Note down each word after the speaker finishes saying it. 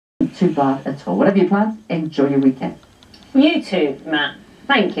too bad at all. Whatever you plan, enjoy your weekend. You too, Matt.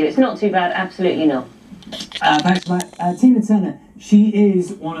 Thank you. It's not too bad, absolutely not. Thanks, Matt. Tina Turner, she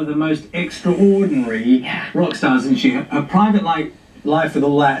is one of the most extraordinary rock stars, and she her private life with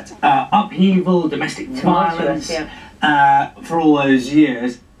all that upheaval, domestic violence for all those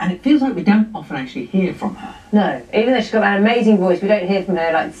years, and it feels like we don't often actually hear from her. No, even though she's got that amazing voice, we don't hear from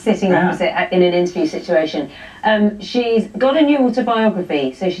her like sitting opposite in an interview situation. She's got a new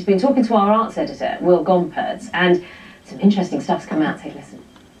autobiography, so she's been talking to our arts editor, Will Gompertz, and some interesting stuff's come out. Take a listen.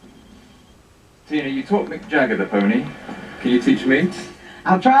 Tina, you taught Mick Jagger the pony. Can you teach me?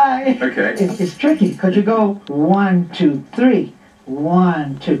 I'll try. Okay. It's tricky because you go 1, 2, 3,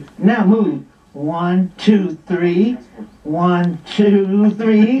 1, 2. Now move 1, 2, 3, 1, 2,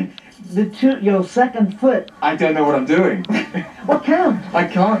 3. Your second foot. I don't know what I'm doing. What count? I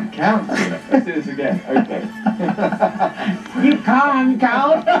can't count. Tina. Let's do this again. Okay. You can't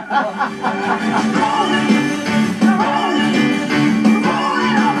count.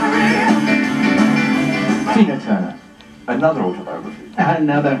 Tina Turner, another autobiography.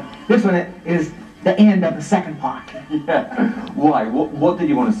 Another. This one is the end of the second part. Yeah. Why? What did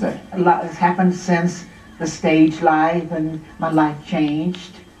you want to say? A lot has happened since the stage life, and my life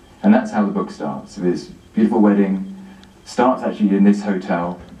changed. And that's how the book starts. With this beautiful wedding, starts actually in this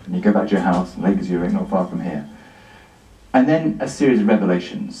hotel, and you go back to your house in Lake Zurich, not far from here. And then a series of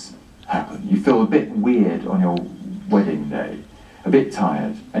revelations happen. You feel a bit weird on your wedding day, a bit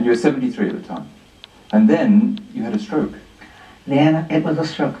tired, and you were 73 at the time. And then you had a stroke. Then it was a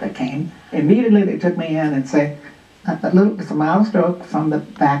stroke that came. Immediately they took me in and said, it's a mild stroke from the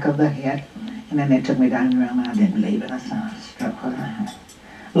back of the head. And then they took me down the room, and I didn't believe it. I said, a stroke.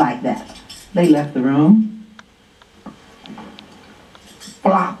 Like that. They left the room.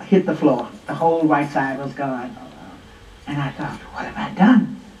 Flop, hit the floor. The whole right side was gone. And I thought, what have I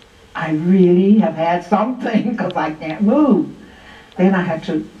done? I really have had something because I can't move. Then I had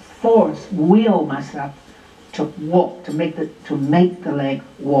to will myself to walk, to make the leg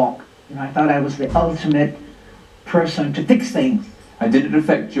walk. You know, I thought I was the ultimate person to fix things. And did it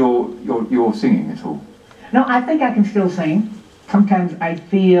affect your singing at all? No, I think I can still sing. Sometimes I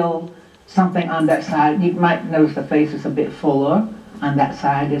feel something on that side. You might notice the face is a bit fuller. On that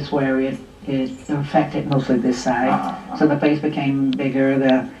side is where it affected mostly this side. So the face became bigger,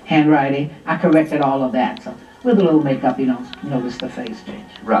 the handwriting. I corrected all of that. So with a little makeup, you don't notice the face change.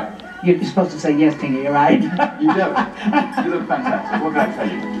 Right. You're supposed to say, yes, Tina, you're right. You don't. You look fantastic. What can I tell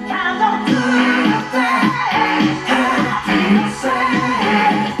you?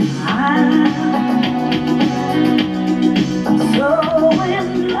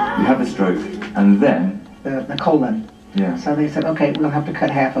 You had the stroke, and then? The colon. Yeah. So they said, okay, we'll have to cut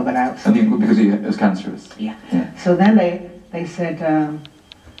half of it out. So because it was cancerous? Yeah. So then they said,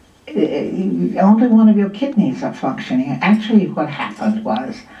 only one of your kidneys are functioning. Actually, what happened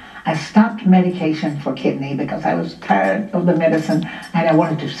was I stopped medication for kidney because I was tired of the medicine and I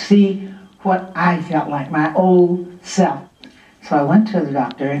wanted to see what I felt like, my old self. So I went to the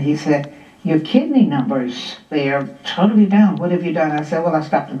doctor and he said, your kidney numbers, they are totally down. What have you done? I said, well, I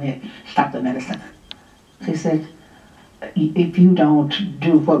stopped the medicine. He said, if you don't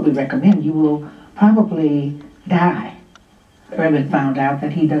do what we recommend, you will probably die. Urban found out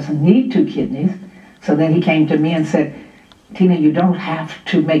that he doesn't need 2 kidneys. So then he came to me and said, Tina, you don't have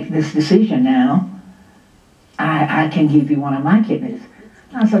to make this decision now. I can give you one of my kidneys.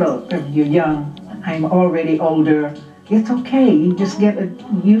 I said, oh, you're young. I'm already older. It's okay. You just get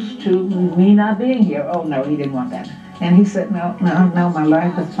used to me not being here. Oh, no, he didn't want that. And he said, no, my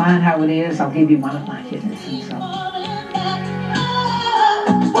life is fine how it is. I'll give you one of my kidneys. And so.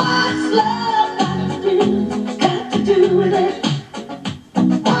 What's love got to do with it?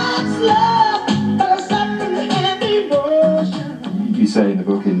 What's love but a second-hand emotion? You say in the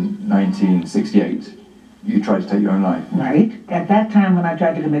book in 1968, you tried to take your own life. Right. At that time when I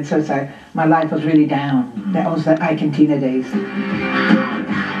tried to commit suicide, my life was really down. That was the Ike and Tina days.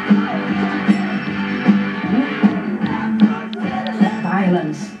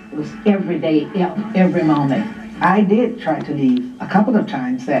 Violence was every day, every moment. I did try to leave a couple of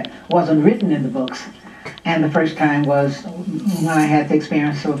times. That wasn't written in the books. And the first time was when I had the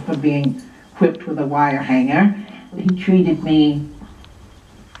experience of being whipped with a wire hanger. He treated me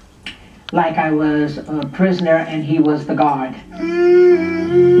like I was a prisoner and he was the guard.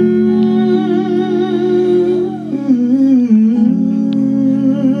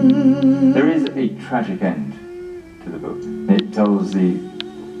 There is a tragic end to the book. It tells the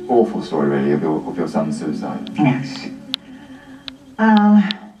awful story, really, of your son's suicide. Yes.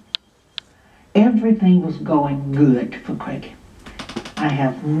 Everything was going good for Craig. I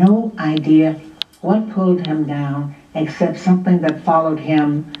have no idea what pulled him down except something that followed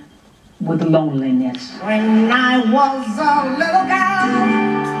him with loneliness. When I was a little girl,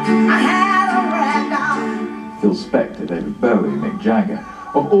 I had a rag doll. Phil Spector, David Bowie, Mick Jagger.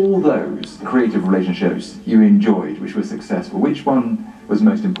 Of all those creative relationships you enjoyed, which were successful, which one was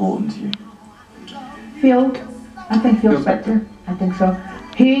most important to you? Phil, I think Phil Spector. I think so.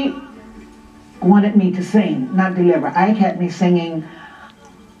 He wanted me to sing, not deliver. Ike had me singing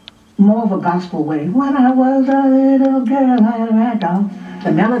more of a gospel way. When I was a little girl, I had a rag doll.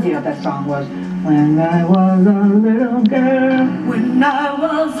 The melody of that song was, when I was a little girl, when I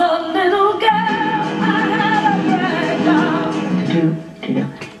was a little girl, I had a rag doll.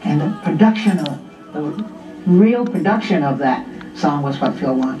 And the production the real production of that song was what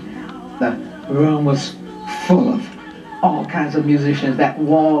Phil wanted. The room was full of all kinds of musicians, that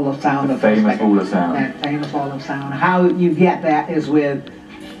wall of sound. The famous wall of sound. That famous wall of sound. How you get that is with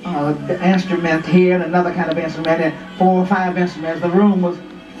the instrument here and another kind of instrument and 4 or 5 instruments. The room was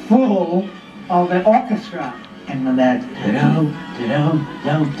full of the orchestra. And when that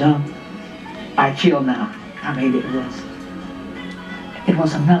I chill now. I mean, it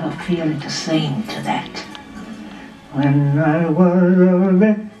was another feeling to sing to that. When I was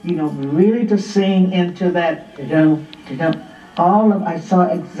really to sing into that, I saw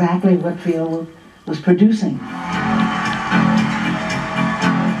exactly what Phil was producing.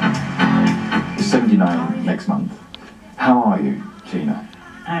 79 next month. How are you, Tina?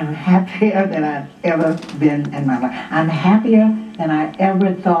 I'm happier than I've ever been in my life. I'm happier than I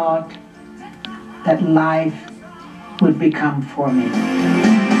ever thought that life would become for me.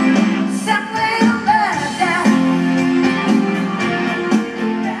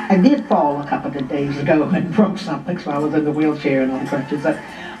 I did fall a couple of days ago and broke something, so I was in the wheelchair and on crutches.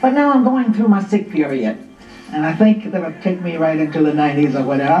 But now I'm going through my sick period, and I think that'll take me right into the 90s or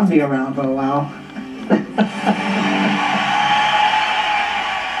whatever. I'll be around for a while.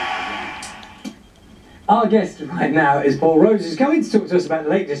 Our guest right now is Paul Rhodes, who's coming to talk to us about the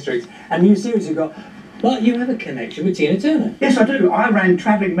Lake District, a new series you've got. Well, you have a connection with Tina Turner. Yes, I do. I ran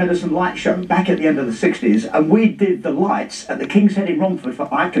Travelling Medicine Light Show back at the end of the 60s, and we did the lights at the King's Head in Romford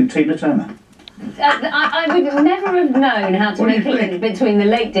for Ike and Tina Turner. I would never have known how to make a link between the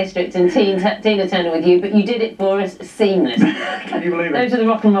Lake District and Tina Turner with you, but you did it for us seamlessly. Can you believe it? Those are the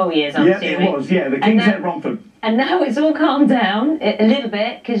rock and roll years, I'm assuming. Yeah, it was, yeah, the King's Head Romford. And now it's all calmed down a little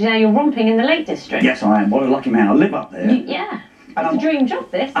bit, because now you're romping in the Lake District. Yes, I am. What a lucky man. I live up there. Yeah. It's a dream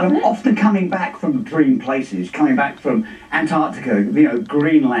job, this, and isn't I'm it? often coming back from dream places, coming back from Antarctica,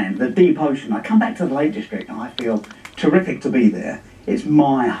 Greenland, the deep ocean. I come back to the Lake District and I feel terrific to be there. It's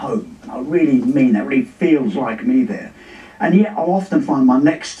my home, and I really mean that. It really feels like me there. And yet I'll often find my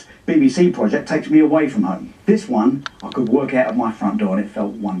next BBC project takes me away from home. This one, I could work out of my front door and it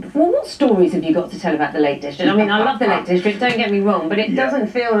felt wonderful. Well, what stories have you got to tell about the Lake District? I mean, I love the Lake District, don't get me wrong, but it doesn't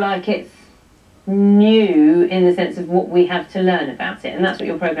feel like it's new in the sense of what we have to learn about it, and that's what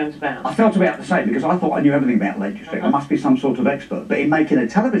your programme's about. I felt about the same because I thought I knew everything about Lake District. I must be some sort of expert. But in making a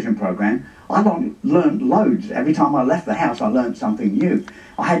television programme, I learned loads. Every time I left the house, I learned something new.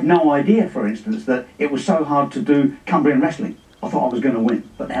 I had no idea, for instance, that it was so hard to do Cumbrian wrestling. I thought I was going to win,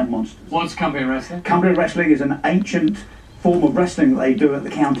 but they're monsters. What's Cumbrian wrestling? Cumbrian wrestling is an ancient form of wrestling that they do at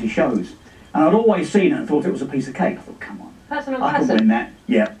the county shows. And I'd always seen it and thought it was a piece of cake. I thought, come on, I could win that.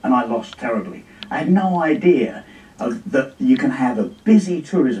 Yeah, and I lost terribly. I had no idea that you can have a busy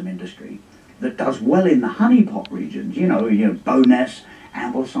tourism industry that does well in the honeypot regions, Bowness,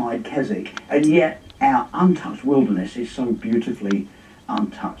 Ambleside, Keswick, and yet our untouched wilderness is so beautifully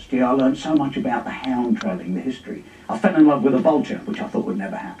untouched. I learned so much about the hound travelling, the history. I fell in love with a vulture, which I thought would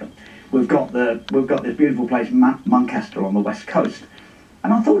never happen. We've got this beautiful place, Muncaster, on the west coast,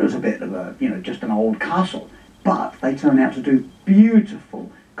 and I thought it was a bit of a, just an old castle, but they turn out to do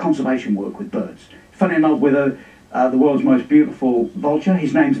beautiful conservation work with birds. Fell in love with the world's most beautiful vulture.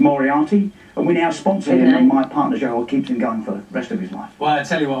 His name's Moriarty, and we now sponsor him, and my partner Joel keeps him going for the rest of his life. Well, I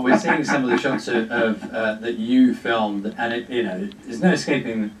tell you what, we're seeing some of the shots of that you filmed, and there's no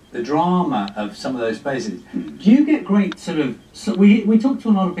escaping the drama of some of those places. Do you get great sort of? So we talk to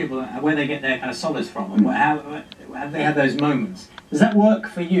a lot of people where they get their kind of solace from, and how they have those moments. Does that work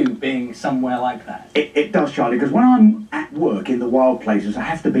for you, being somewhere like that? It does, Charlie, because when I'm at work in the wild places, I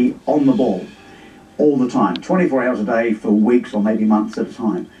have to be on the ball all the time, 24 hours a day for weeks or maybe months at a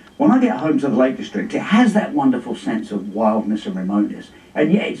time. When I get home to the Lake District, it has that wonderful sense of wildness and remoteness,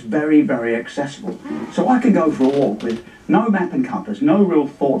 and yet it's very, very accessible. So I can go for a walk with no map and compass, no real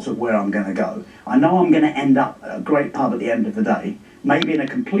thoughts of where I'm going to go. I know I'm going to end up at a great pub at the end of the day, maybe in a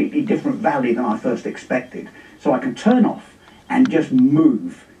completely different valley than I first expected. So I can turn off and just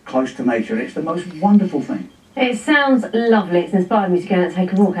move close to nature. It's the most wonderful thing. It sounds lovely. It's inspired me to go and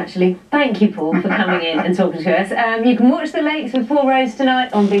take a walk, actually. Thank you, Paul, for coming in and talking to us. You can watch The Lakes with Paul Rose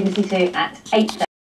tonight on BBC Two at 8:30.